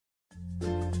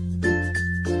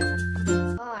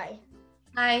Hi.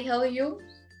 Hi, how are you?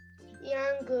 Yeah,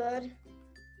 I'm good.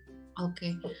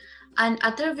 Okay. And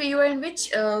Athar, you are in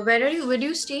which? Where are you? Where do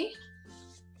you stay?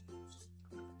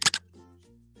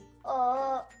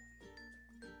 Uh,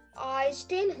 I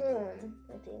stayed home,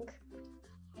 I think.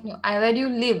 No, where do you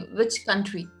live? Which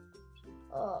country?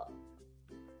 Uh,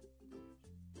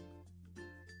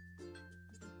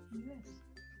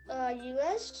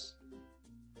 US?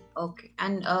 Okay.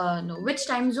 And no, which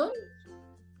time zone?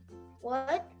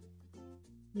 What?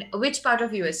 Which part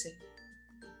of USA?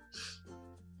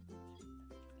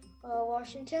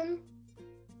 Washington.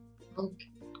 Okay.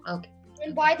 Okay.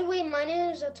 And by the way, my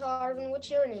name is Atar, and what's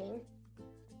your name?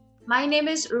 My name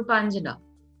is Rupanjana.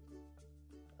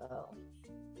 Oh.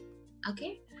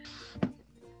 Okay.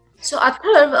 So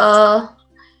Athar,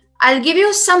 I'll give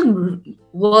you some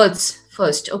words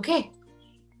first. Okay.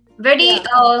 Very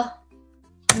Yeah.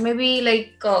 maybe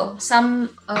like some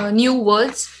new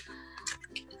words.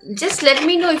 Just let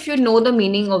me know if you know the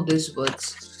meaning of these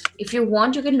words. If you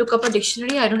want, you can look up a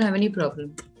dictionary. I don't have any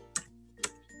problem.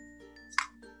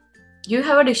 Do you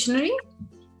have a dictionary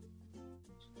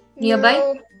nearby?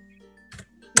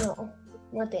 No,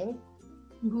 nothing.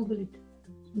 Google it.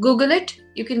 Google it.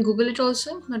 You can Google it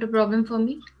also. Not a problem for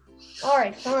me. All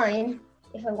right, fine.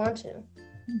 If I want to.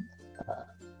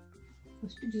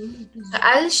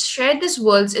 I'll share these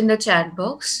words in the chat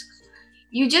box.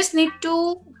 You just need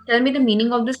to tell me the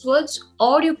meaning of these words,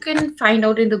 or you can find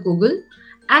out in the Google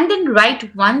and then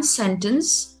write one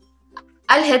sentence.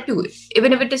 I'll help you,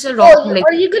 even if it is a wrong. Oh,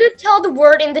 are you gonna tell the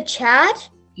word in the chat?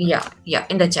 Yeah,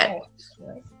 in the chat. Oh,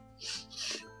 right.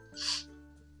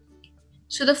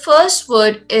 So the first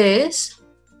word is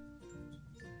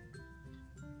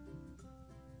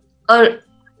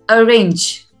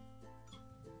arrange.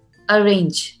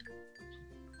 Arrange.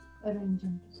 Arrange.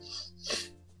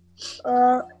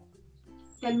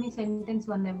 Tell me sentence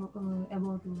one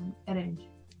about arrange.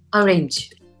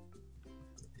 Arrange.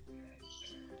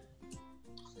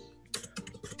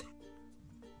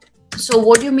 So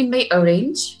what do you mean by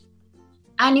arrange?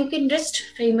 And you can just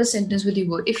frame a sentence with the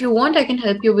word. If you want, I can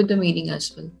help you with the meaning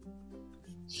as well.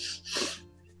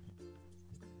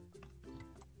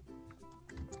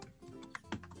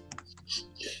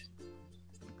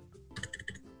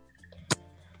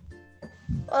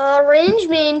 Arrange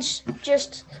means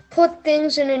just put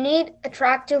things in a neat,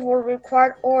 attractive, or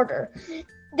required order.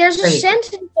 There's a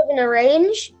sentence of an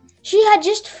arrange. She had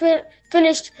just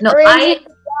finished arranging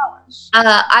the flowers.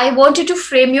 I want you to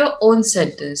frame your own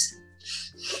sentence.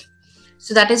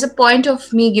 So that is a point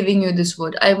of me giving you this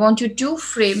word. I want you to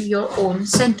frame your own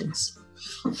sentence.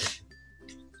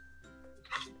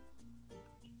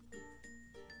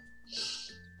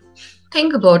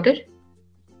 Think about it.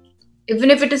 Even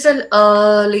if it is a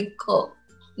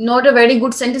not a very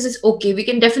good sentence, it's okay. We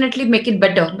can definitely make it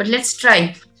better. But let's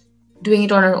try doing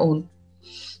it on our own.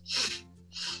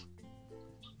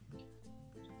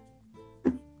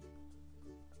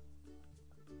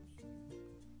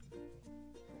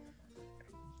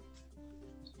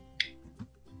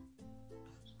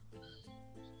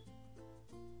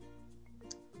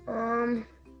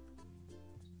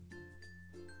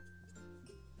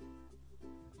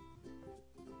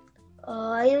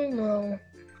 I don't know.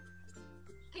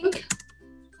 Think.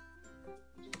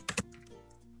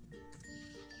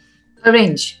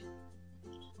 Arrange.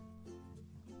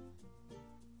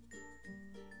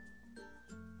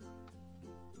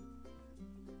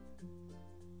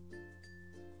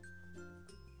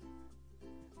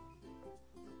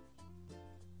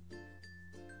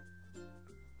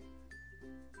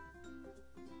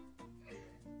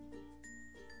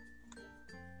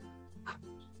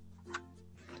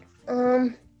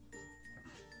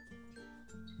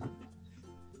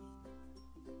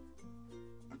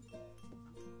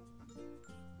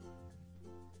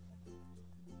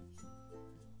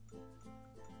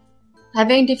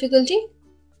 Having difficulty?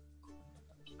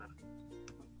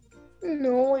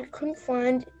 No, I couldn't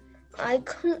find. I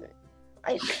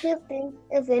can't think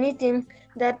of anything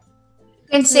that. You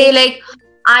can say like,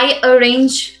 I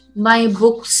arrange my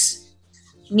books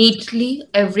neatly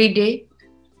every day.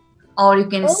 Or you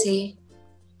can say,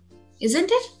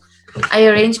 isn't it? I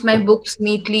arrange my books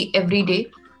neatly every day.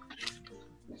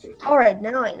 All right,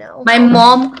 now I know. My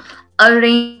mom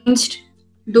arranged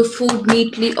the food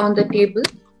neatly on the table.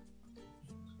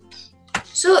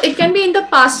 So it can be in the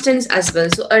past tense as well.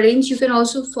 So arrange, you can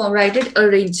also write it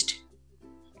arranged.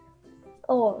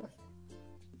 Oh.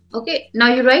 Okay,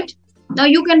 now you write. Now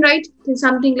you can write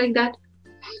something like that.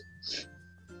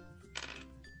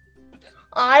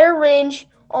 I arrange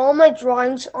all my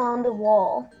drawings on the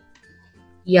wall.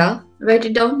 Yeah, write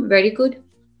it down. Very good.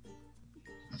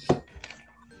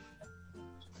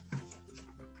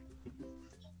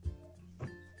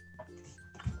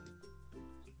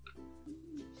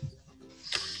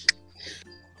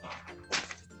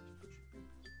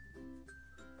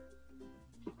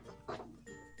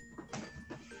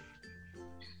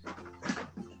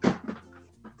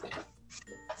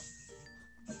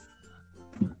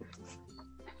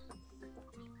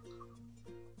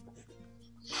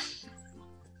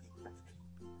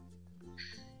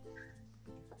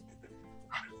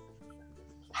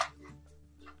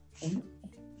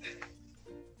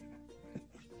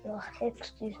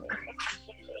 Excuse me.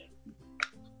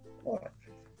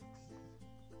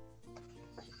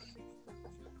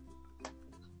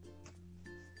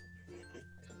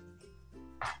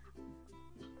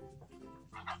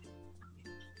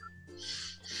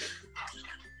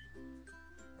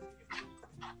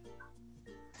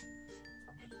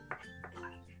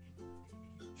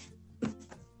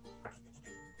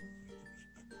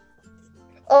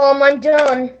 I'm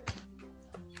done.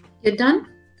 You're done?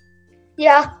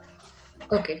 Yeah.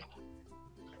 Okay.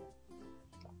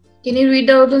 Can you read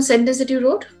out the sentence that you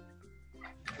wrote?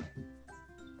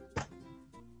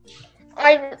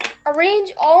 I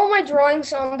arrange all my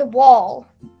drawings on the wall.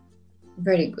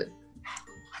 Very good.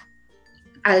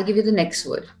 I'll give you the next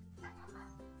word.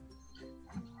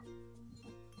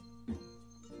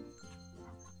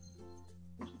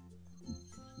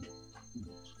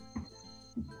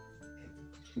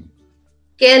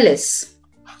 Careless.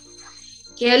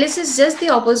 Careless is just the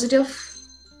opposite of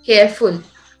careful.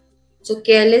 So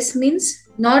careless means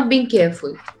not being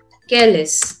careful.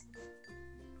 Careless.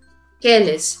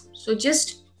 Careless. So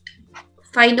just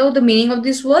find out the meaning of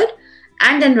this word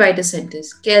and then write a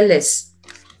sentence. Careless.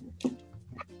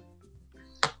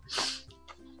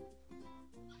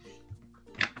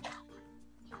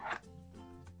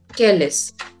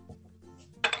 Careless.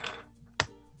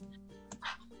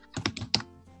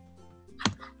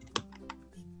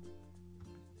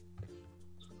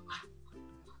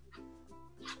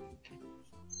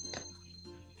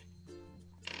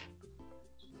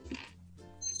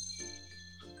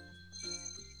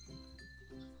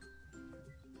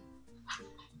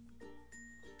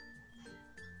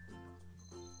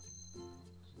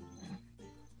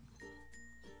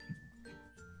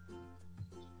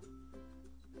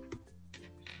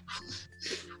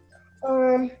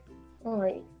 All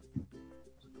right.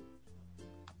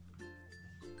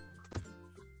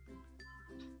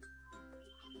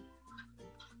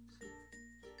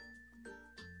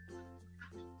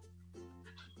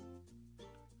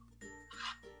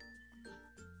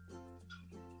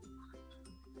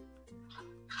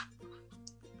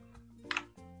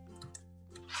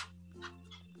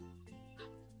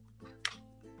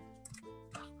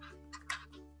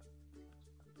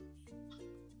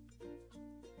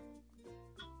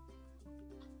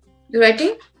 You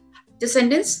writing the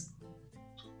sentence?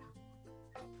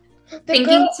 The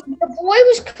boy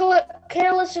was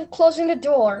careless of closing the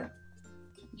door.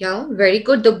 Yeah, very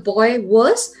good. The boy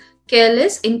was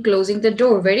careless in closing the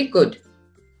door. Very good.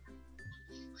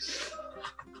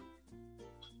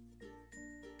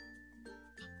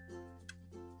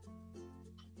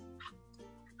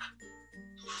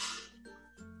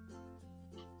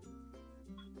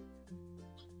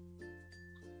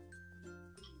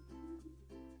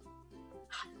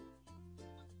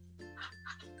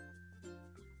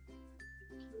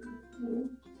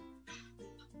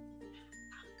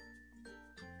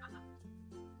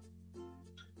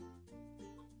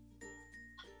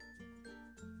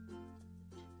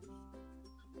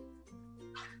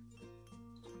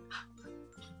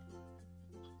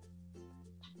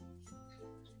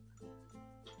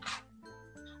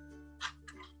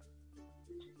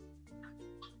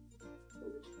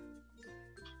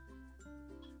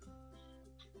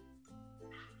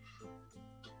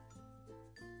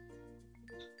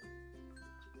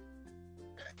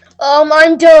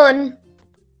 I'm done.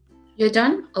 You're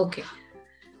done? Okay.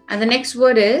 And the next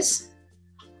word is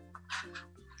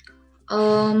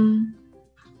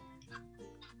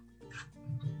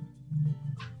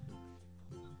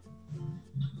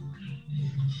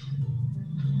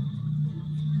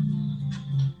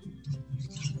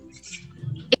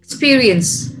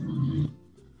experience.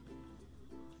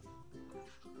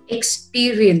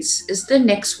 Experience is the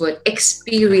next word.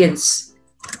 Experience.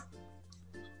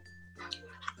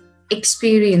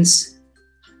 Experience.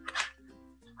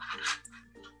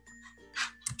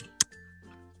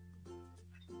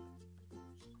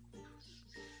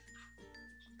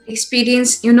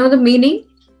 Experience, you know the meaning?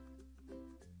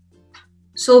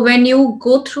 So when you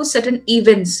go through certain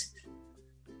events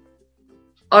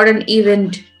or an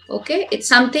event, okay, it's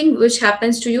something which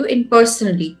happens to you in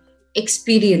personally.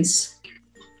 Experience.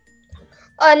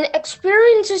 An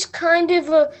experience is kind of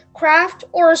a craft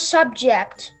or a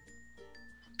subject.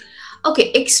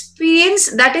 Okay, experience,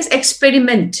 that is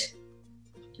experiment.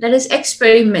 That is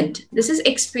experiment. This is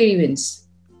experience.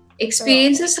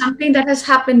 Experience is something that has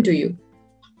happened to you.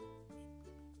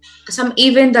 Some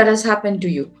event that has happened to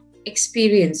you.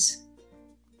 Experience.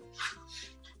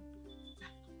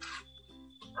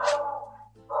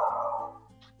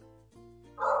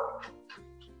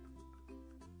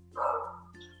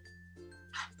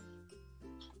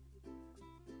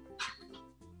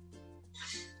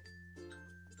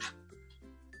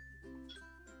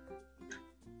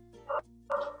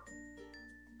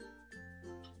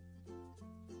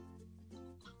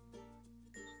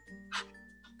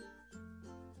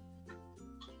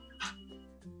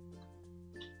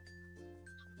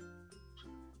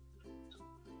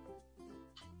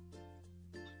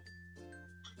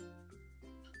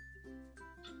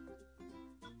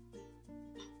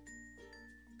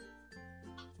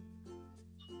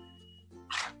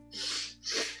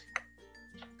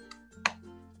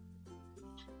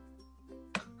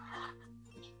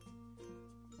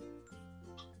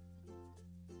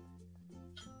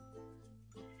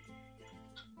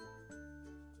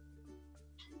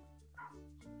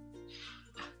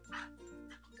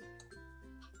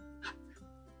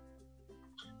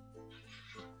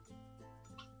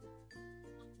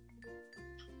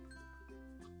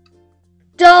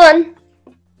 Done.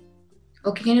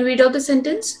 Okay, can you read out the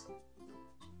sentence?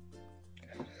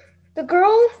 The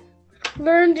girl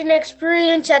learned an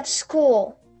experience at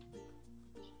school.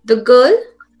 The girl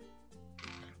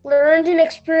Learned an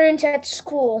experience at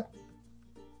school.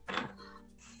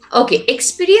 Okay,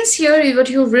 experience here, what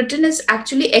you've written is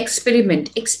actually experiment.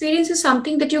 Experience is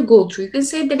something that you go through. You can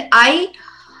say that I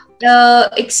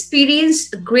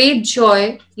experienced great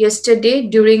joy yesterday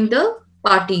during the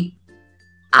party.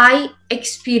 I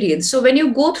experienced. So when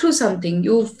you go through something,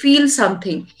 you feel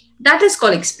something. That is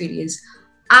called experience.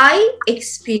 I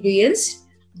experienced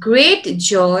great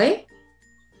joy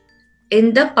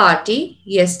in the party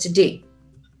yesterday.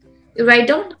 You write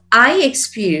down, I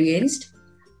experienced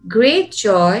great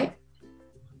joy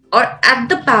or at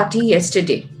the party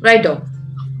yesterday. Write down.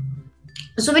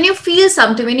 So when you feel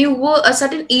something, when you go a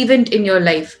certain event in your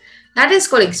life, that is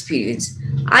called experience.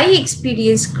 I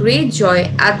experienced great joy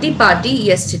at the party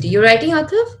yesterday. You're writing,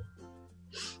 Atif?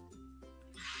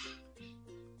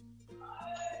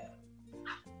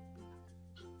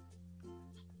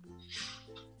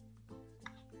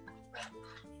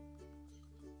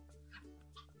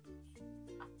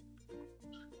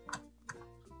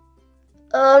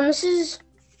 Mrs.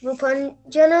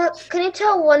 Rupanjana, can you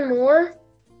tell one more?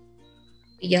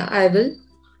 Yeah, I will.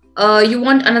 You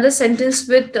want another sentence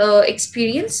with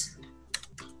experience?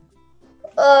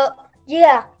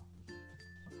 Yeah.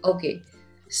 Okay.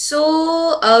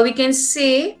 So we can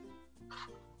say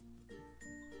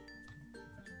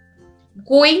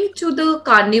going to the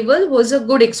carnival was a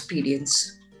good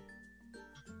experience.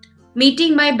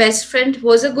 Meeting my best friend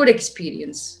was a good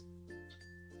experience.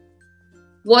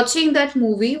 Watching that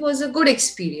movie was a good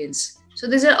experience. So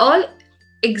these are all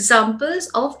examples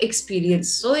of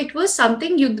experience. So it was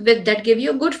something that gave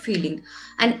you a good feeling,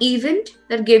 an event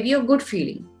that gave you a good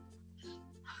feeling.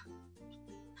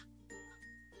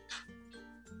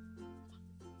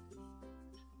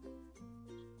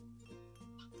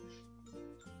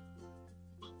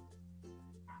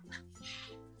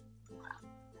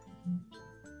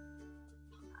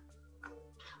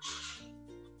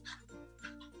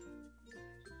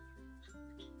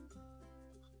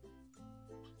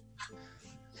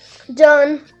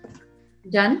 Done.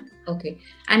 Done? Okay.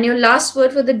 And your last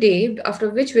word for the day, after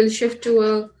which we'll shift to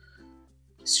a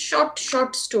short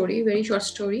story, very short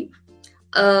story.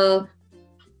 The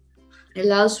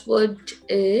last word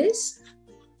is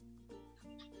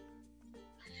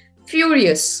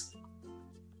furious.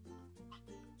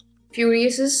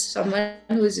 Furious is someone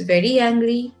who is very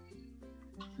angry,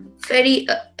 very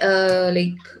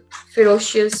like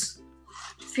ferocious,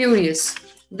 furious,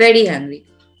 very angry.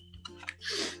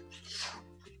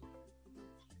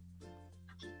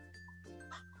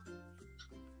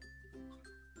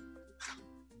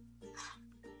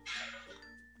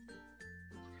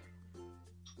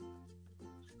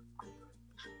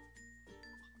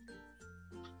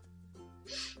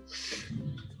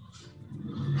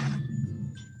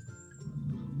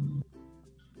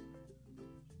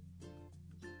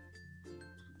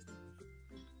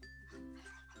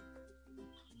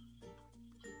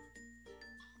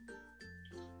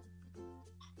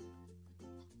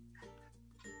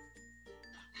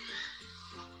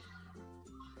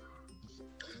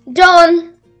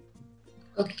 Done.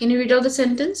 Okay, can you read out the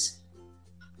sentence?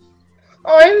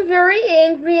 I'm very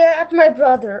angry at my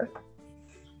brother.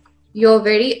 I'm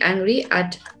very angry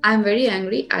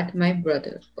at my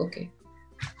brother. Okay.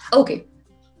 Okay.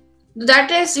 That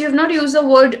is, you have not used the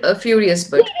word furious,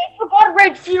 but. I forgot to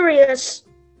write furious.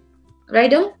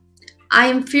 Right down. I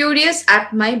am furious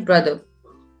at my brother.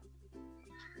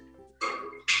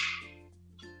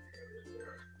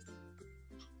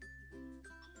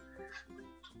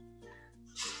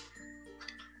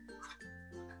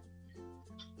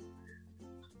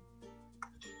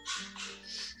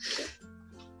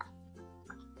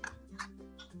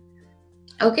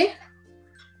 Okay.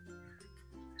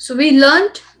 So we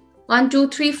learned 1, 2,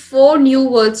 3, 4 new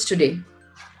words today.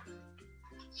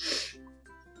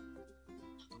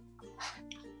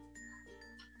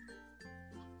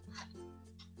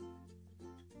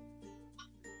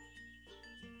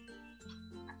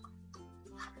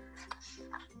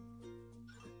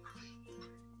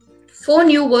 Four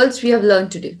new words we have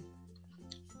learned today.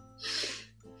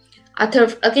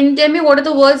 Athar, can you tell me what are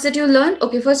the words that you learned?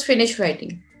 Okay, first finish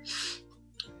writing.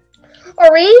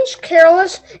 Arrange,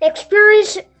 careless,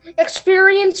 experience,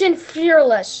 and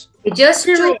fearless. Just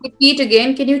to repeat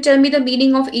again, can you tell me the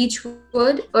meaning of each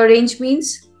word? Arrange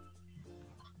means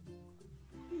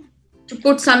to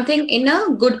put something in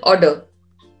a good order.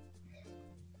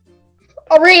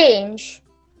 Arrange.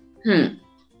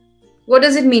 What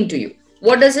does it mean to you?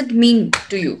 What does it mean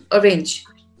to you? Arrange.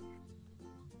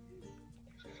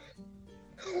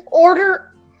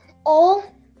 Order all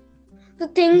the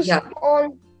things Yeah.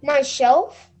 on my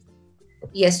shelf.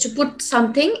 Yes, to put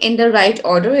something in the right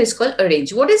order is called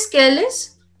arrange. What is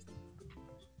careless?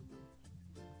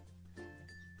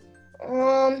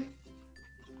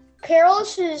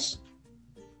 Careless is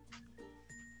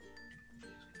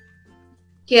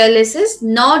Careless is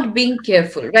not being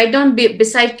careful. Write down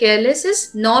beside careless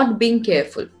is not being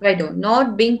careful. Write down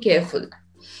not being careful.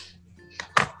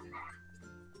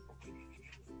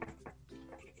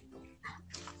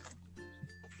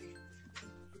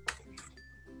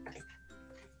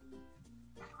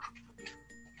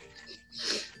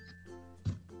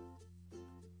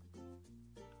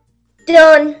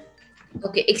 done.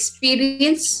 Okay,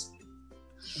 experience.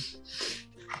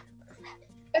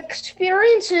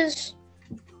 Experience is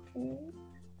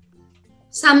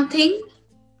Something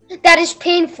that is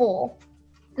painful.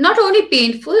 not only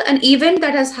painful, an event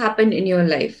that has happened in your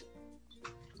life.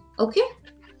 Okay?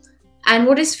 And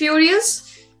what is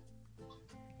furious?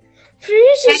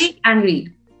 Furious is, Very angry.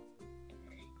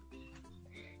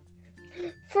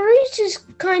 furious is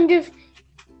kind of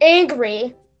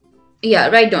angry. Yeah,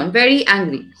 write down very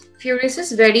angry. Furious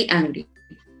is very angry.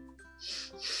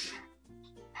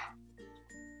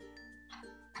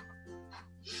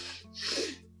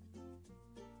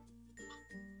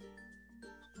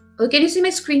 Oh, can you see my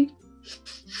screen?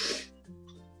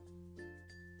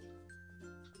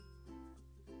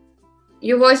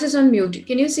 Your voice is on mute.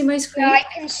 Can you see my screen? Yeah, I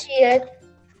can see it.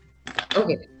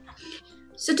 Okay.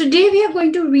 So today we are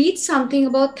going to read something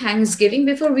about Thanksgiving.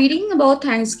 Before reading about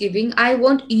Thanksgiving, I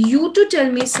want you to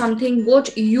tell me something,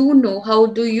 what you know. How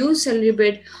do you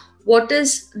celebrate? What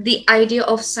is the idea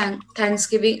of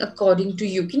Thanksgiving according to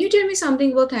you? Can you tell me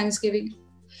something about Thanksgiving?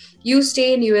 You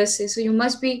stay in USA, so you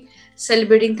must be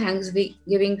celebrating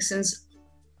Thanksgiving since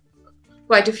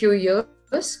quite a few years.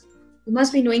 You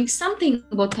must be knowing something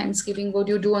about Thanksgiving. What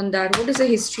do you do on that? What is the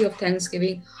history of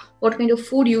Thanksgiving? What kind of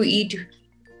food you eat?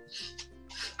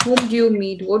 Whom do you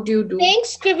meet? What do you do?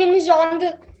 Thanksgiving is on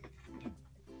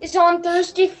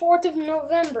Thursday, 4th of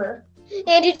November,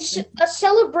 and it's a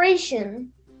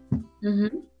celebration.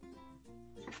 Mm-hmm.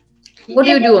 What do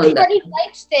you do on that? Everybody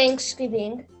likes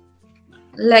Thanksgiving.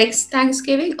 Likes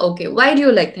Thanksgiving? Okay. Why do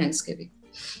you like Thanksgiving?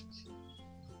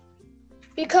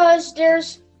 Because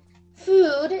there's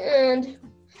food and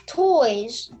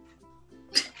toys.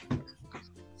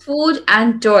 Food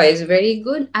and toys. Very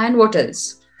good. And what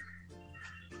else?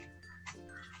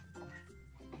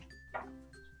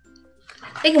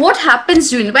 Like what happens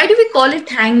during? Why do we call it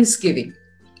Thanksgiving?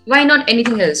 Why not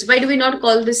anything else? Why do we not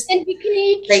call this? And we can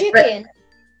eat like, chicken.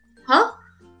 Huh?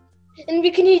 And we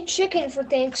can eat chicken for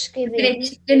Thanksgiving. You can eat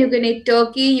chicken, you can eat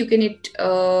turkey, you can eat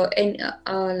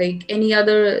like any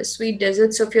other sweet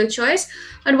desserts of your choice.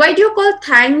 And why do you call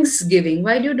Thanksgiving?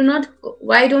 Why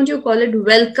don't you call it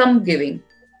welcome giving?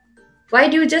 Why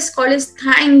do you just call it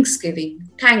Thanksgiving?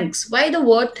 Thanks. Why the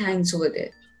word thanks over there?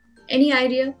 Any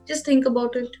idea? Just think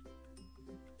about it.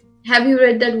 Have you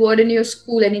read that word in your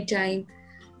school anytime?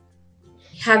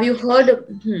 Have you heard of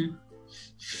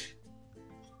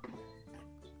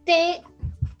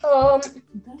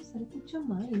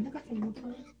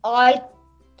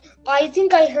I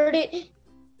think I heard it.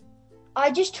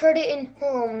 I just heard it in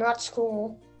home, not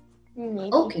school. Maybe.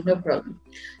 Okay, no problem.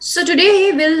 So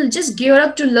today we'll just gear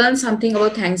up to learn something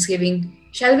about Thanksgiving,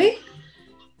 shall we?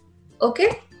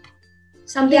 Okay?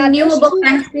 Something new about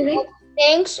Thanksgiving?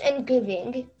 Thanks and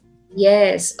giving.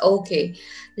 Yes, okay.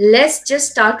 Let's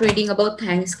just start reading about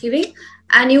Thanksgiving.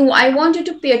 And I want you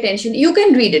to pay attention. You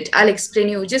can read it. I'll explain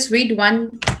you. Just read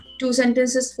 1-2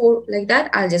 sentences for like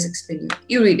that. I'll just explain you.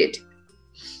 You read it.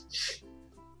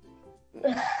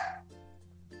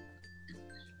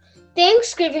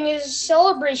 Thanksgiving is a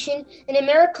celebration in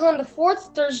America on the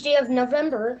 4th Thursday of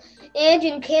November and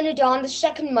in Canada on the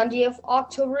 2nd Monday of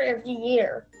October every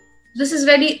year. This is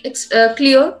very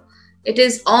clear. It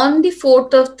is on the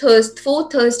 4th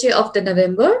Thursday of the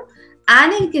November,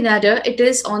 and in Canada, it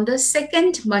is on the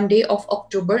 2nd Monday of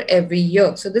October every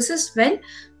year. So this is when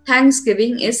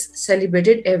Thanksgiving is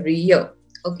celebrated every year.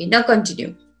 Okay, now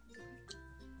continue.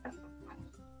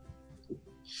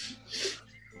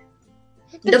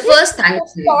 The first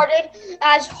Thanksgiving started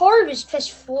as Harvest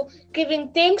Festival, giving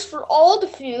thanks for all the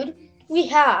food we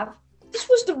have. This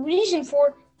was the reason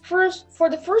for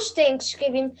the first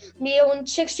Thanksgiving meal in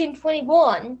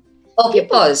 1621. Okay,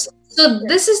 pause. So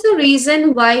this is the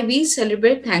reason why we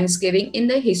celebrate Thanksgiving in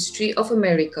the history of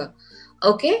America.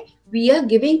 Okay, we are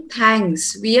giving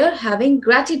thanks. We are having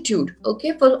gratitude,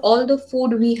 okay, for all the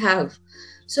food we have.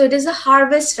 So it is a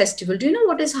harvest festival. Do you know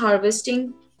what is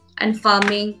harvesting and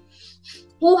farming?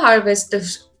 Who harvests the,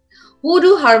 who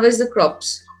do harvest the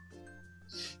crops?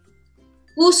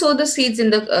 Who sow the seeds in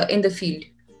the field?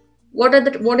 What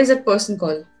is that person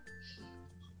called?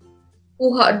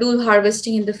 Who do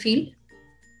harvesting in the field?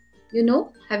 You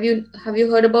know? Have you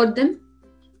heard about them?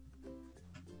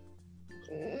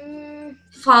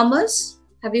 Farmers.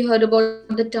 Have you heard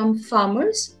about the term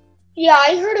farmers? Yeah,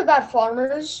 I heard about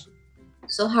farmers.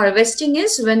 So harvesting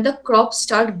is when the crops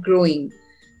start growing.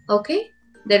 Okay,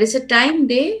 there is a time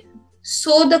they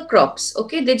sow the crops.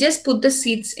 Okay, they just put the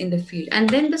seeds in the field and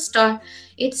then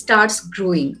it starts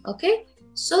growing. Okay,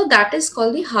 so that is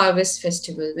called the harvest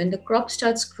festival, when the crop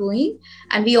starts growing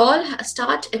and we all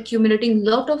start accumulating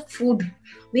lot of food.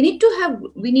 We need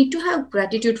to have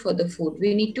gratitude for the food.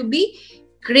 We need to be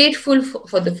grateful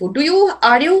for the food.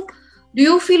 Do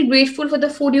you feel grateful for the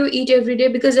food you eat every day?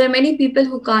 Because there are many people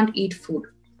who can't eat food.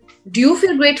 Do you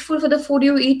feel grateful for the food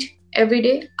you eat every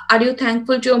day? Are you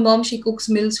thankful to your mom? She cooks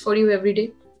meals for you every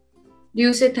day. Do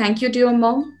you say thank you to your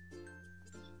mom?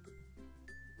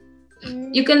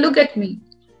 You can look at me.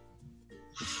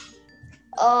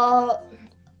 Or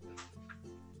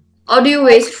do you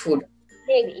waste food?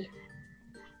 Maybe.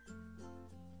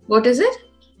 What is it?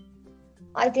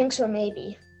 I think so,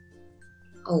 maybe.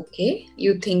 Okay,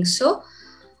 you think so.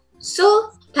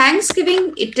 So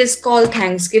Thanksgiving, it is called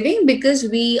Thanksgiving because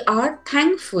we are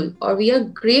thankful or we are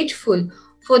grateful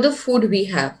for the food we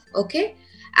have. Okay,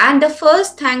 and the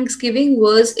first Thanksgiving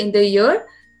was in the year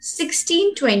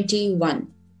 1621.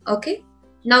 Okay,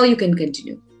 now you can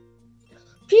continue.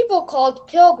 People called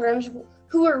pilgrims,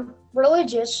 who were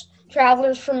religious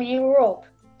travelers from Europe,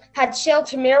 had sailed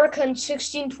to America in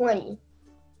 1620.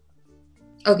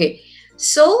 Okay,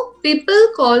 so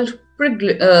people called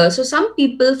so some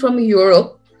people from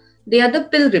Europe, they are the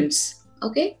pilgrims.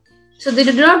 Okay, so they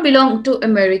do not belong to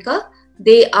America.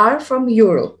 They are from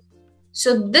Europe.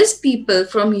 So these people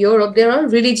from Europe, they are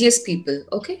religious people.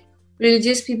 Okay,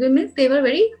 religious people means they were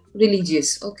very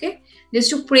religious. Okay, they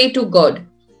used to pray to God.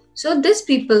 So these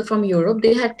people from Europe,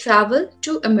 they had traveled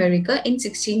to America in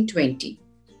 1620.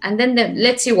 And then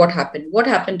let's see what happened. What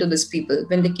happened to these people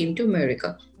when they came to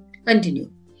America? Continue.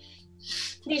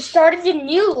 They started a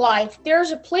new life.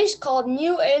 There's a place called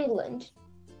New England.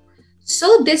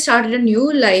 So they started a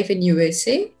new life in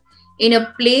USA in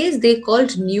a place they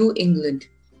called New England.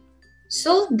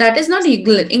 So that is not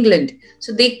England.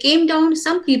 So they came down,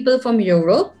 some people from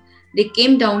Europe, they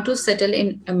came down to settle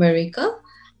in America,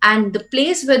 and the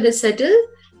place where they settled,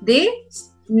 they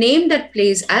named that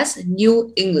place as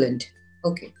New England.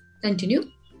 Okay, continue.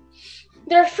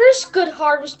 Their first good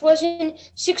harvest was in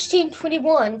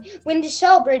 1621 when they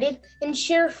celebrated and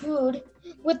shared food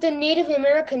with the Native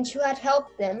Americans who had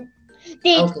helped them.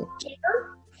 They ate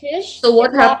deer, fish. So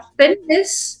what happened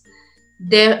is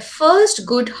their first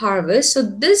good harvest. So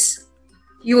these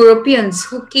Europeans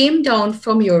who came down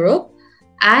from Europe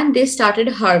and they started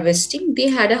harvesting. They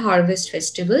had a harvest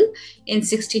festival in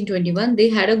 1621. They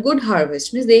had a good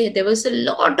harvest. Means there was a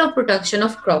lot of production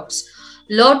of crops.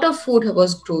 Lot of food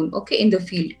was grown, okay, in the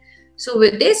field. So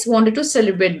with this, wanted to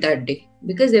celebrate that day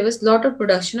because there was lot of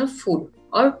production of food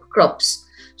or crops.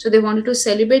 So they wanted to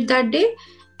celebrate that day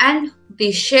and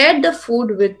they shared the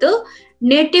food with the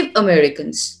Native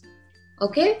Americans.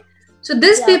 Okay. So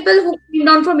these people who came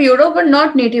down from Europe were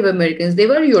not Native Americans. They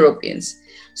were Europeans.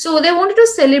 So they wanted to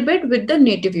celebrate with the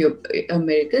Native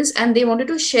Americans and they wanted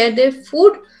to share their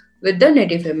food with the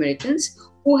Native Americans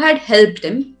who had helped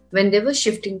them when they were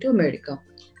shifting to America.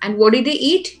 And what did they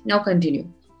eat? Now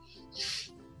continue.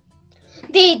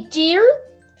 They ate deer,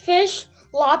 fish,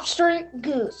 lobster, and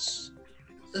goose.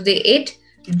 So they ate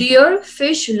deer,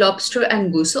 fish, lobster,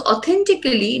 and goose. So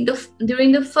authentically,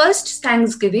 during the first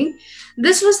Thanksgiving,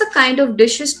 this was the kind of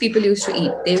dishes people used to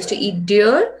eat. They used to eat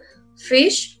deer,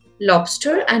 fish,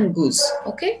 lobster, and goose.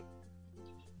 Okay?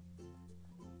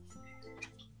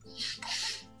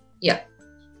 Yeah.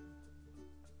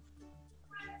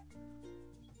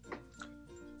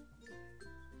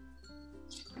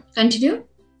 Continue.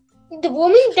 The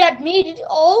woman that made it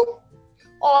all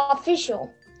official.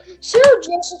 Sarah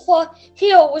Josepha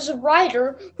Hill was a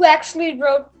writer who actually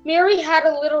wrote Mary Had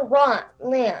a Little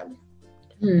Lamb.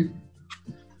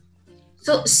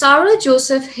 So Sarah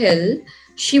Joseph Hill,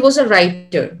 she was a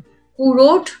writer who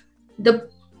wrote the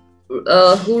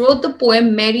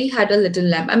poem Mary Had a Little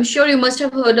Lamb. I'm sure you must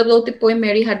have heard about the poem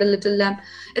Mary Had a Little Lamb.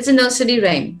 It's a nursery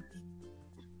rhyme.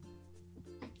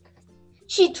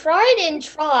 She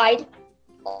tried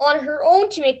on her own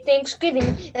to make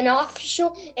Thanksgiving an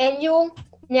official annual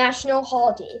national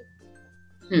holiday.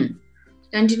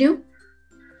 Continue.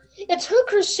 It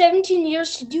took her 17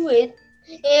 years to do it,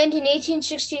 and in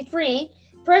 1863,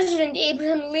 President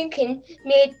Abraham Lincoln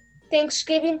made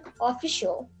Thanksgiving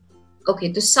official.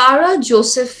 Okay, so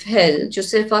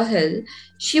Josepha Hill,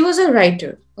 she was a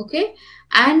writer, okay,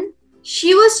 and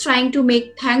she was trying to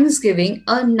make Thanksgiving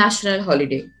a national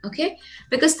holiday, okay,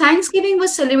 because Thanksgiving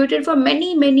was celebrated for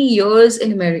many, many years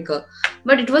in America,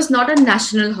 but it was not a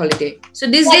national holiday. So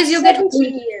these Like days you get,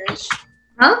 17 years.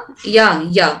 huh?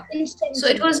 Yeah. So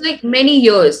it was like many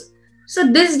years.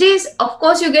 So these days, of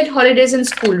course, you get holidays in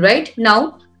school, right?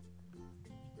 Now,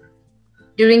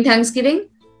 during Thanksgiving,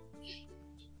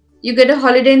 you get a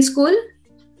holiday in school.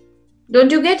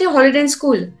 Don't you get a holiday in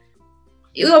school?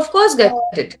 You of course get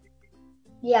it.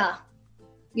 Yeah.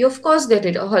 You of course get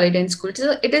it, a holiday in school.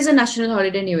 It is a national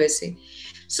holiday in USA.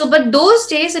 So, but those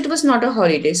days it was not a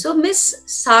holiday. So Miss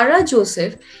Sarah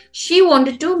Joseph, she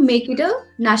wanted to make it a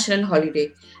national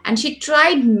holiday. And she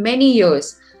tried many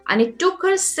years. And it took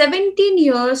her 17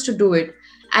 years to do it.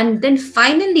 And then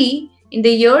finally, in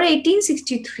the year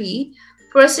 1863,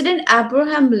 President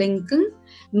Abraham Lincoln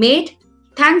made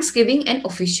Thanksgiving an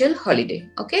official holiday.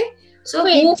 Okay? So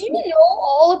wait, do you know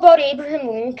all about Abraham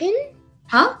Lincoln?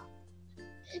 Huh?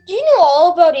 Do you know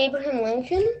all about Abraham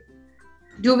Lincoln?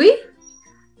 Do we?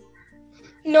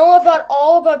 Know about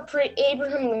all about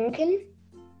Abraham Lincoln?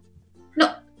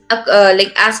 No,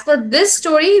 like as per this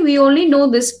story, we only know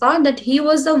this part, that he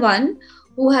was the one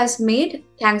who has made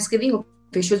Thanksgiving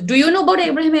official. Do you know about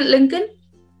Abraham Lincoln?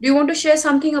 Do you want to share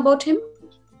something about him?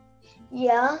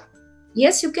 Yeah.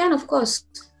 Yes, you can, of course.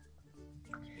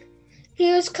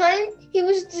 He was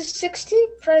the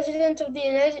 16th president of the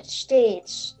United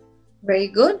States. Very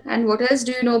good. And what else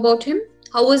do you know about him?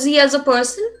 How was he as a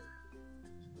person?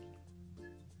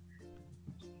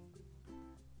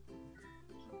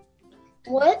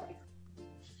 What?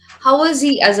 How was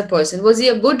he as a person? Was he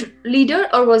a good leader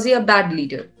or was he a bad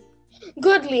leader?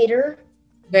 Good leader.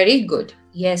 Very good.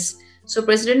 Yes. So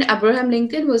President Abraham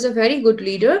Lincoln was a very good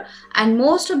leader, and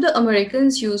most of the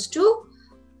Americans used to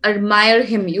admire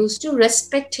him, used to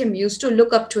respect him, used to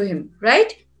look up to him,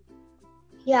 right?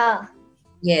 Yeah.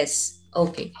 Yes.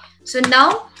 Okay. So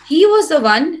now he was the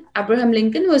one, Abraham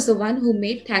Lincoln was the one who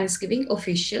made Thanksgiving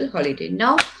official holiday.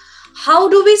 Now, how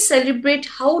do we celebrate?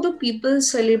 How do people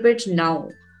celebrate now?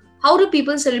 How do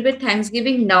people celebrate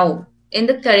Thanksgiving now in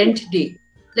the current day?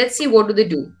 Let's see, what do they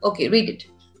do? Okay, read it.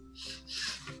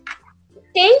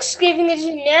 Thanksgiving is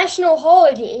a national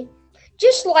holiday,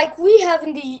 just like we have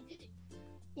in the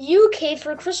UK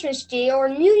for Christmas Day or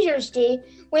New Year's Day,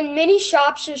 when many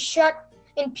shops are shut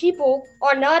and people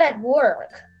are not at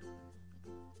work.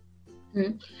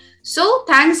 So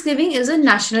Thanksgiving is a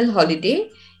national holiday.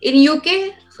 In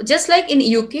UK, just like in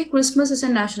UK, Christmas is a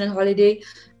national holiday.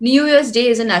 New Year's Day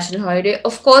is a national holiday.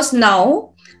 Of course,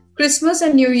 now Christmas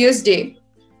and New Year's Day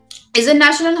is a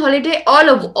national holiday all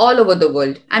over the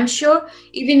world. I'm sure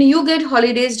even you get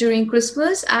holidays during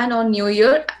Christmas and on New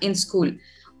Year in school.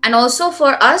 And also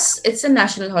for us, it's a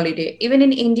national holiday. Even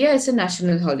in India, it's a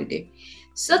national holiday.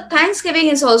 So Thanksgiving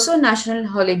is also a national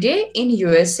holiday in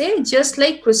USA, just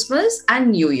like Christmas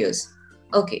and New Year's.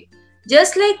 Okay,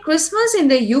 just like Christmas in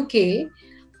the UK,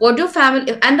 what do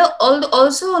family and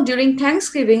also during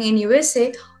Thanksgiving in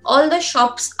USA, all the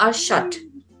shops are shut.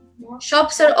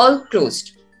 Shops are all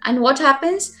closed. And what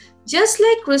happens? Just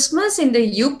like Christmas in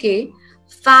the UK,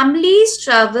 families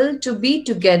travel to be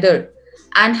together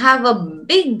and have a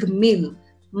big meal,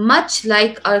 much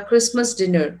like our Christmas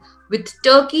dinner, with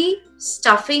turkey,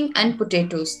 stuffing, and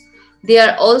potatoes.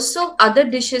 There are also other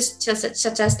dishes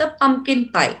such as the pumpkin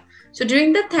pie. So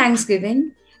during the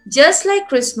Thanksgiving, just like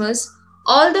Christmas,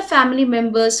 all the family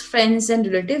members, friends, and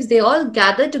relatives, they all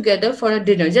gather together for a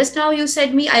dinner. Just now you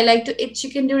said me, I like to eat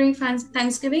chicken during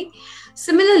Thanksgiving.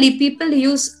 Similarly, people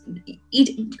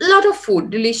eat a lot of food,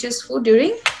 delicious food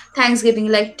during Thanksgiving,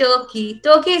 like turkey.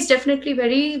 Turkey is definitely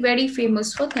very, very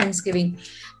famous for Thanksgiving.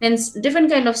 Then different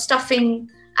kind of stuffing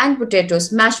and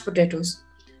potatoes, mashed potatoes.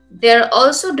 There are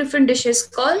also different dishes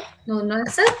called known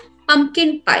as a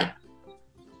pumpkin pie.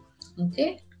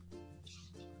 Okay.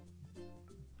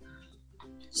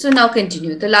 So now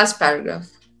continue, the last paragraph.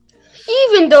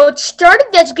 Even though it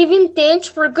started as giving thanks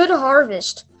for a good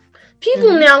harvest,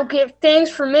 people now give thanks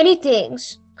for many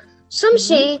things. Some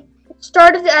say it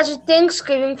started as a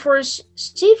Thanksgiving for a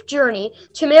safe journey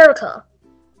to America.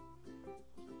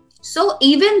 So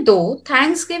even though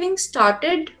Thanksgiving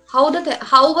started, how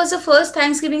was the first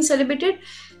Thanksgiving celebrated?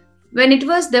 When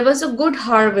there was a good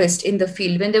harvest in the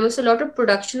field, when there was a lot of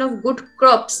production of good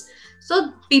crops.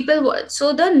 So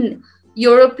the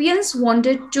Europeans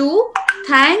wanted to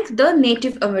thank the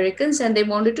Native Americans and they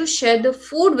wanted to share the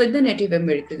food with the Native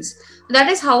Americans. That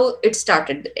is how it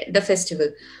started, the festival.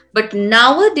 But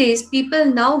nowadays, people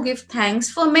now give thanks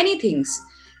for many things.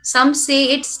 Some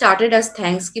say it started as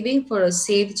Thanksgiving for a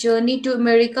safe journey to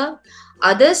America.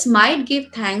 Others might give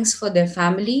thanks for their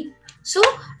family. So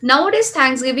nowadays,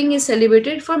 Thanksgiving is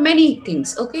celebrated for many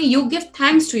things. Okay, you give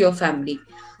thanks to your family.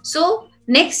 So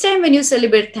next time when you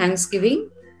celebrate Thanksgiving,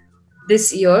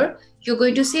 this year, you're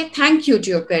going to say thank you to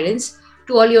your parents,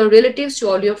 to all your relatives, to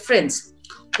all your friends.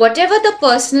 Whatever the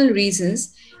personal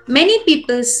reasons, many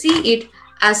people see it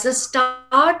as the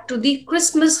start to the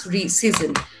Christmas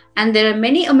season. And there are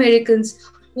many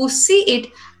Americans who see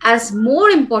it as more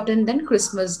important than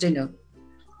Christmas dinner.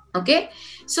 Okay,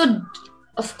 so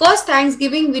of course,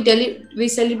 Thanksgiving we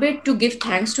celebrate to give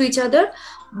thanks to each other,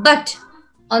 but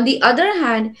on the other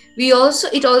hand,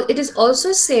 it is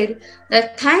also said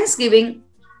that Thanksgiving,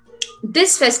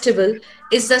 this festival,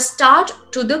 is the start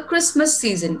to the Christmas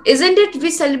season, isn't it? We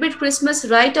celebrate Christmas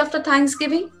right after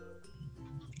Thanksgiving.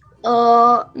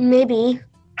 Maybe.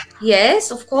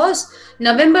 Yes, of course.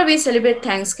 November we celebrate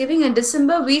Thanksgiving, and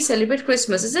December we celebrate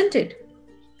Christmas, isn't it?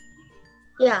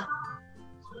 Yeah.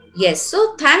 Yes,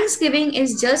 so Thanksgiving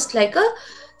is just like a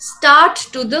start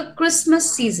to the Christmas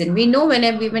season. We know when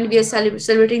we are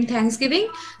celebrating Thanksgiving,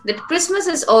 that Christmas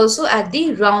is also at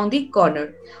the round the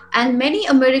corner. And many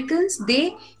Americans,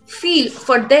 they feel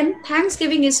for them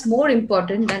Thanksgiving is more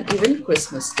important than even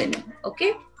Christmas dinner.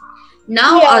 Okay.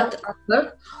 Now, Yeah.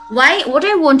 Akbar, what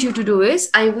I want you to do is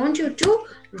I want you to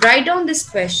write down this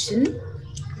question.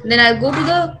 Then I'll go to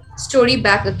the story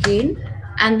back again,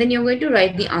 and then you're going to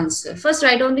write the answer. First,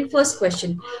 write down the first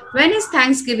question. When is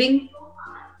Thanksgiving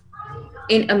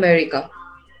in America?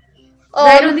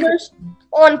 Write on the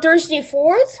On Thursday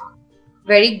 4th.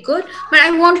 Very good. But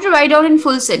I wanted to write down in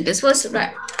full sentence. First,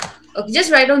 right. Okay,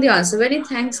 just write down the answer. When is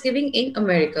Thanksgiving in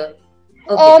America?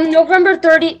 Okay. November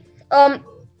 30.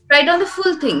 Write down the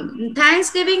full thing.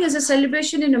 Thanksgiving is a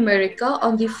celebration in America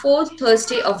on the fourth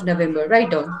Thursday of November.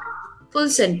 Write down. Full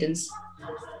sentence.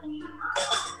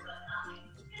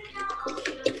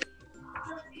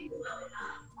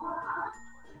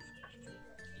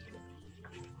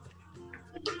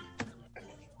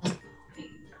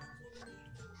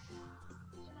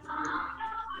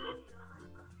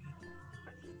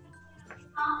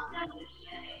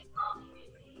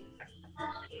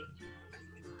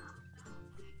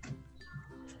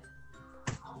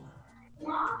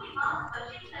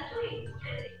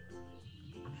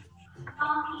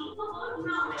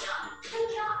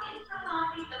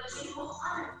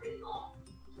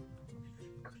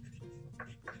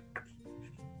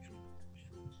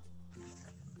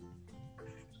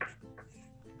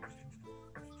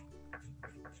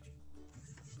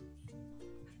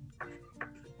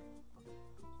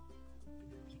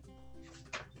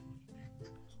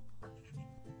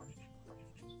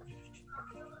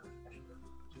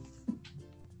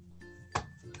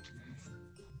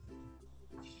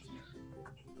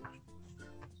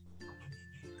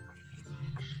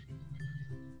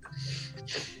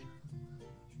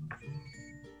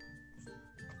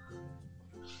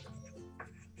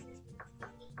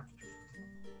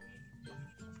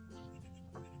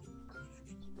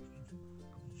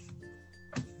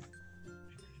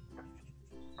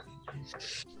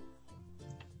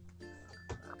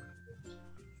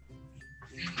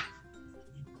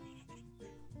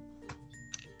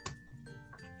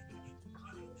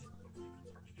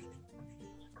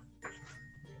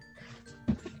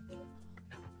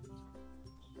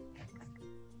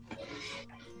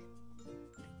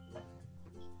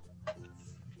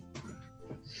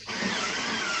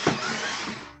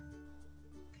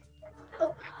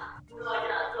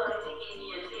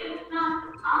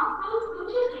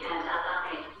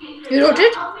 You wrote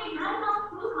it? I'm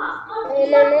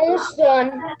almost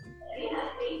done.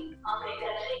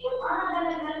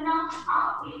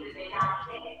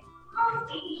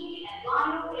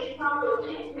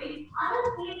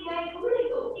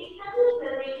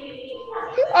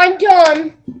 I'm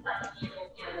done.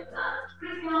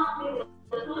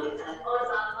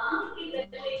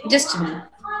 Just a minute.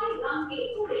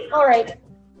 All right.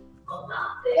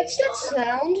 What's that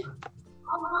sound?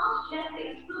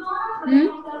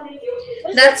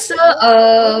 That's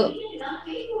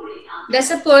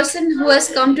a person who has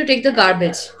come to take the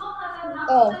garbage.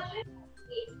 Oh.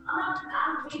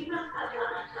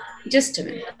 Just a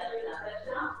minute.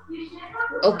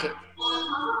 Okay.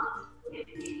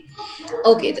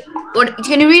 Okay. What?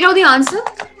 Can you read out the answer?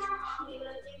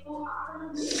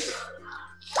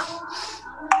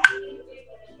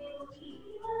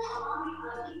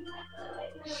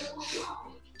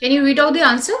 Can you read out the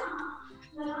answer?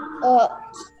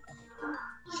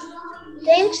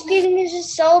 Thanksgiving is a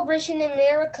celebration in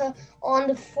America on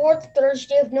the fourth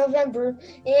Thursday of November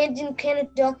and in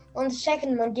Canada on the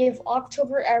second Monday of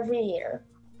October every year.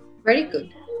 Very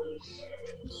good.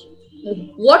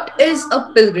 What is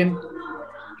a pilgrim?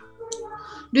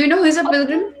 Do you know who is a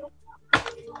pilgrim?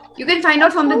 You can find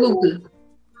out from the Google.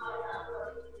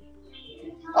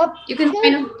 You can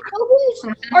find out. Pilgrims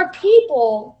are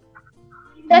people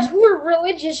that were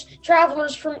religious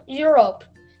travelers from Europe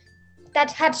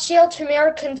that had sailed to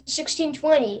America in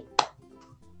 1620.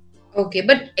 Okay,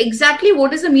 but exactly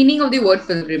what is the meaning of the word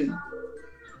pilgrim?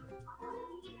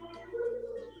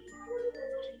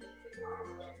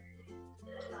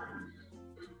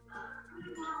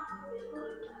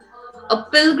 A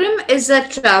pilgrim is a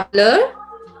traveler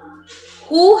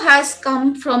who has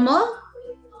come from a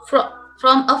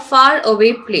far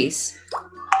away place.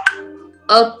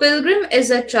 A pilgrim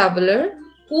is a traveler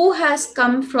who has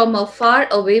come from a far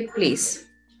away place.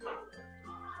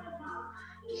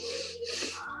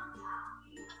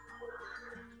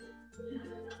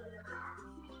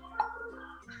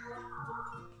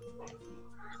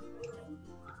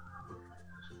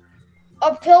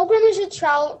 A pilgrim is a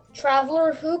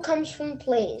traveler who comes from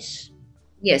place.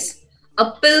 Yes,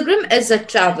 a pilgrim is a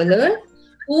traveler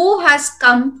who has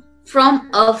come from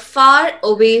a far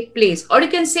away place, or you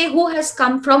can say who has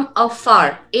come from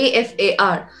afar,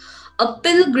 A-F-A-R. A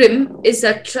pilgrim is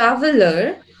a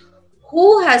traveler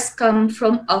who has come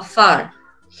from afar.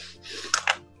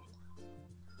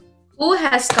 Who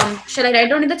has come? Shall I write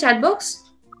down in the chat box?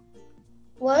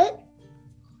 What?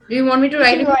 Do you want me to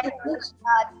write in the chat box?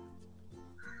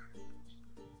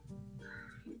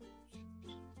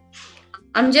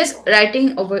 I'm just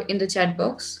writing over in the chat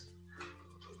box.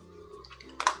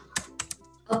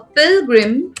 A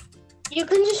pilgrim. You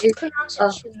can just pronounce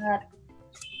it.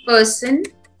 Person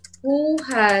who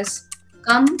has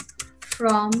come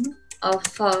from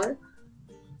afar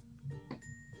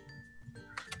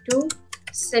to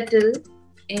settle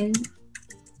in.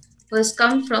 Has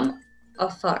come from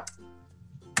afar.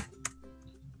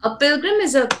 A pilgrim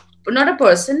is not a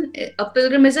person. A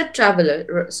pilgrim is a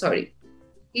traveler. Sorry.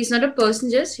 He's not a person,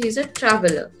 he's a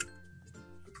traveler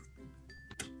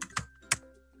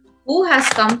who has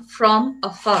come from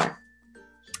afar.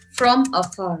 From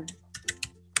afar.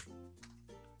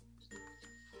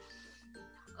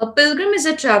 A pilgrim is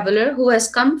a traveler who has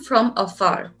come from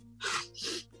afar.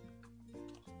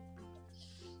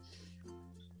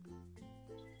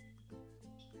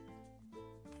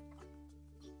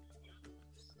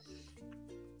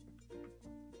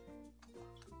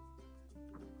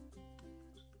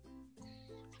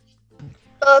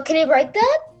 Can you write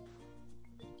that?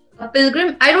 A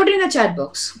pilgrim, I wrote it in the chat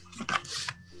box.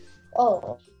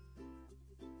 Oh.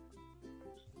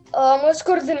 Let's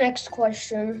go to the next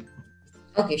question.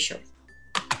 Okay, sure.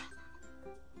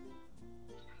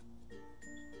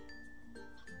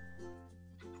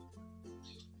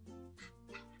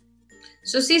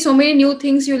 So see, so many new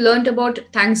things you learned about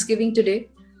Thanksgiving today.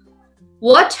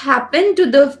 What happened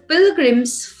to the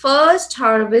pilgrims' first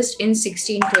harvest in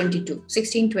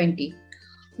 1620?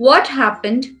 What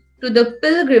happened to the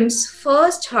pilgrims'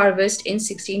 first harvest in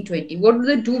 1620? What do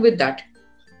they do with that?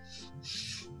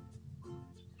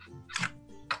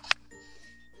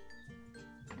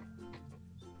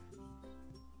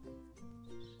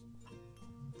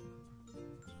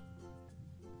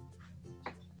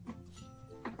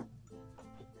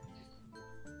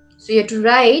 So you have to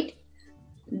write,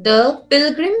 the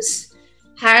pilgrims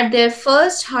had their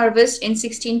first harvest in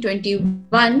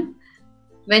 1621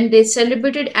 when they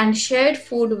celebrated and shared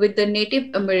food with the Native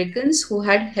Americans who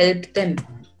had helped them.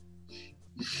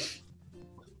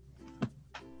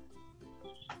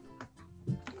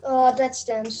 That's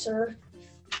the answer.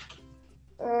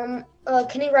 Can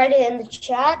you write it in the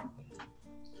chat?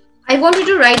 I want you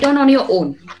to write down on your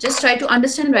own. Just try to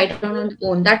understand and write down on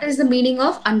your own. That is the meaning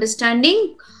of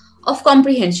understanding, of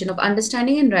comprehension, of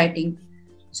understanding and writing.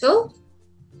 So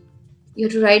you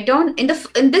have to write down in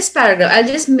this paragraph.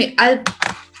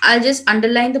 I'll just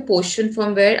underline the portion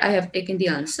from where I have taken the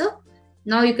answer.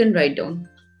 Now you can write down.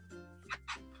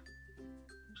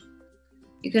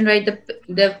 You can write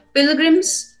the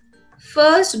pilgrims'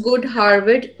 first good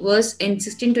harvest was in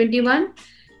 1621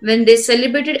 when they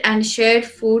celebrated and shared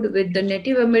food with the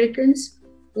Native Americans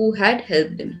who had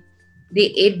helped them.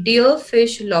 They ate deer,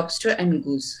 fish, lobster, and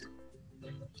goose.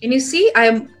 Can you see? I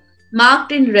am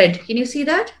marked in red. Can you see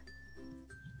that?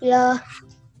 Yeah.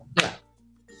 Yeah.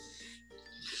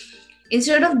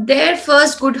 Instead of their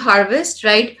first good harvest,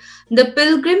 right? The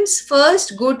pilgrims'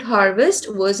 first good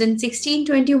harvest was in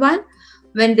 1621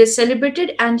 when they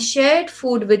celebrated and shared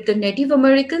food with the Native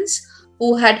Americans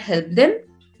who had helped them?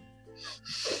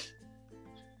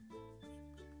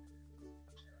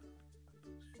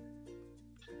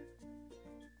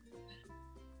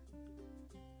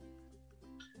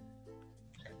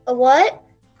 A what?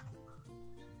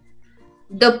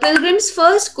 The Pilgrims'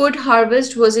 first good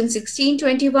harvest was in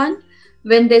 1621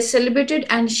 when they celebrated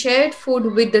and shared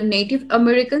food with the Native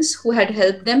Americans who had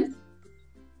helped them.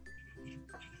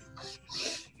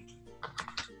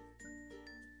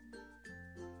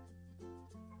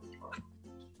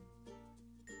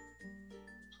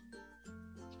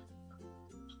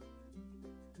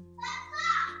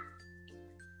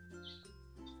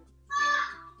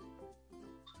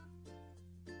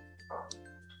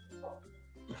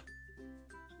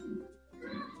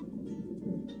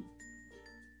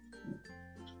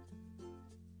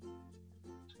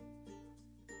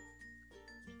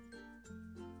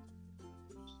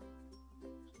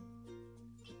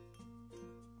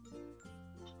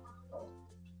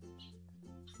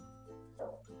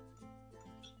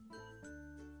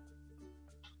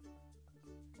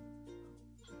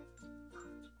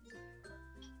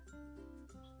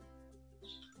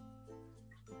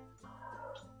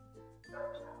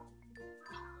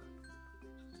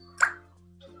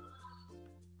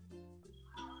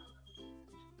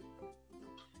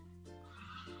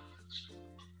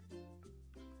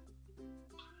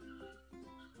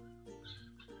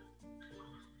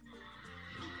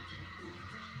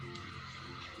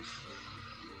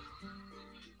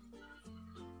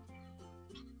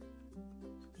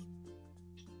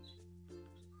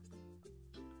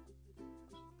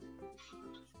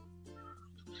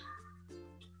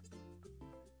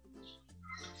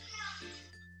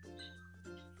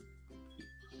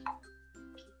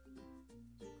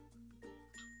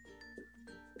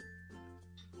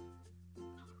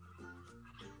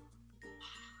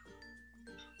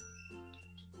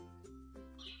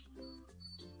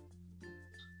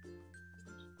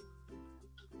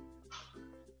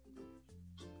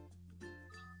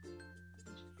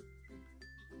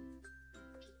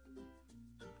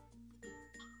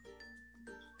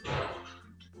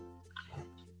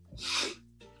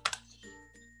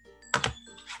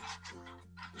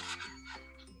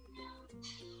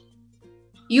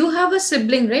 You have a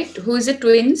sibling, right? Who is a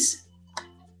twins?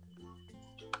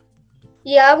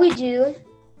 Yeah, we do.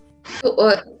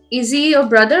 So, is he your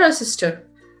brother or sister?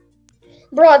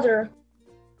 Brother.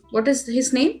 What is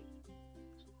his name?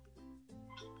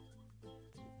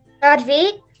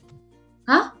 Advait.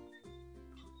 Huh?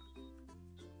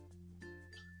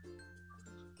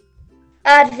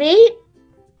 Advait.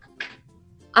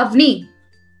 Avni.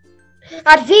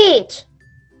 Advait.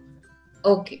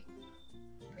 Okay.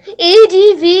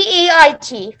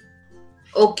 Advait.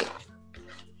 Okay.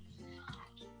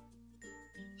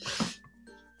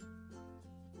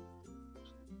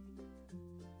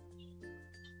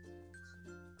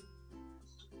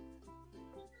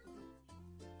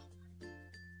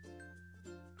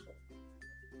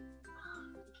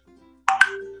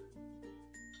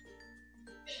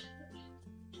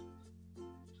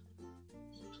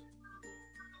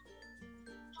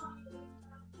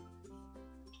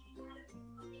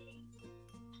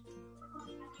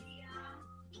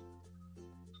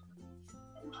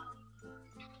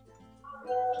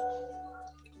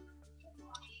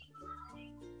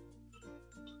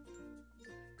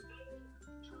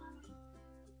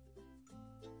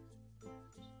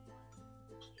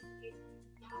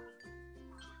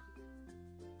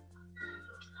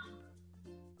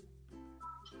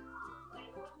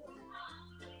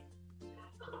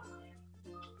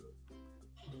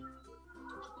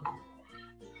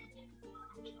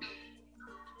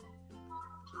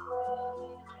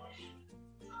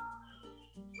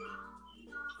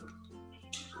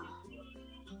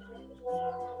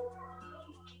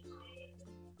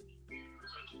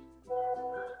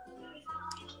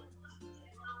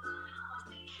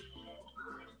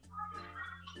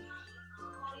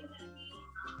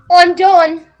 I'm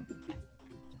done.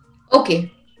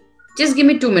 Okay. Just give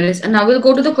me 2 minutes and now we'll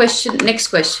go to the next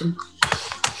question.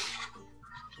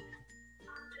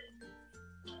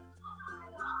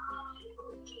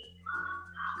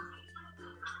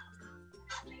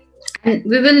 And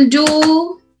we will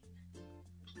do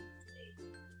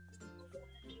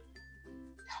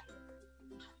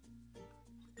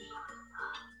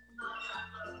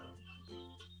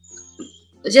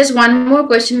just one more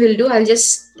question we'll do. I'll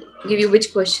just give you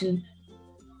which question.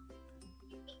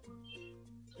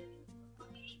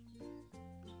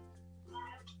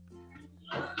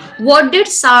 What did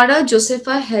Sarah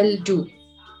Josepha Hell do?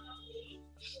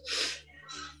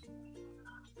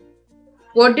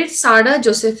 What did Sarah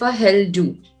Josepha Hell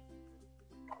do?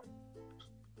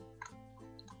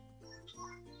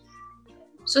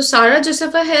 So Sarah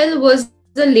Josepha Hell was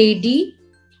a lady.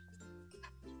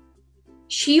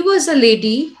 She was a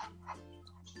lady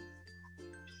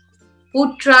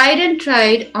who tried and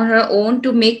tried on her own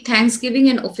to make Thanksgiving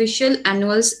an official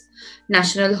annual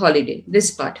national holiday.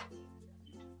 This part.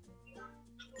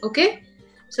 Okay.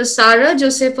 So Sarah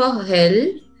Josepha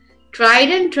Hell tried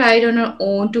and tried on her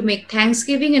own to make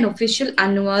Thanksgiving an official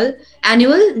annual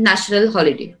national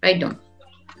holiday. Write down.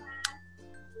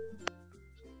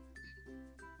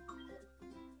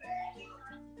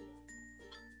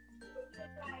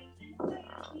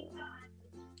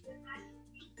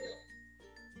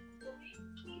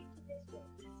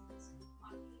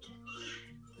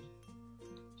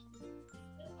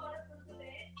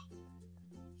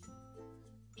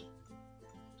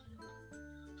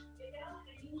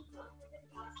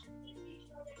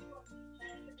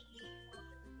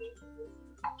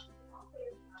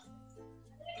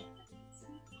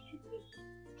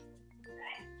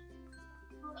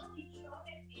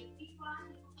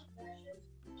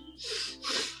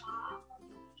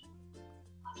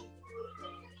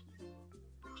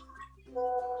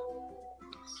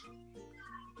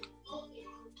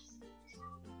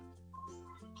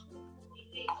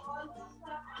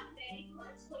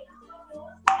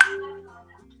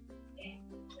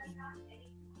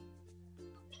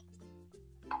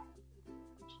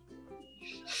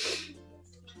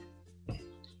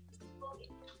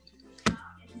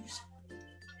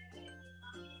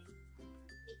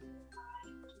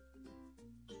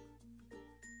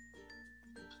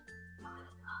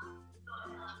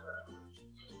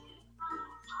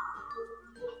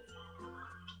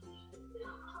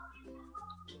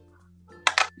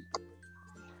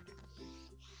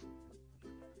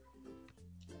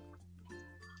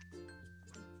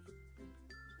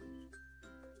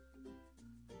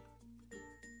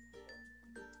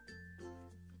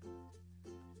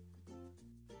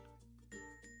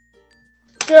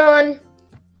 John.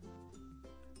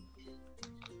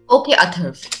 Okay,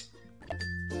 Atharv.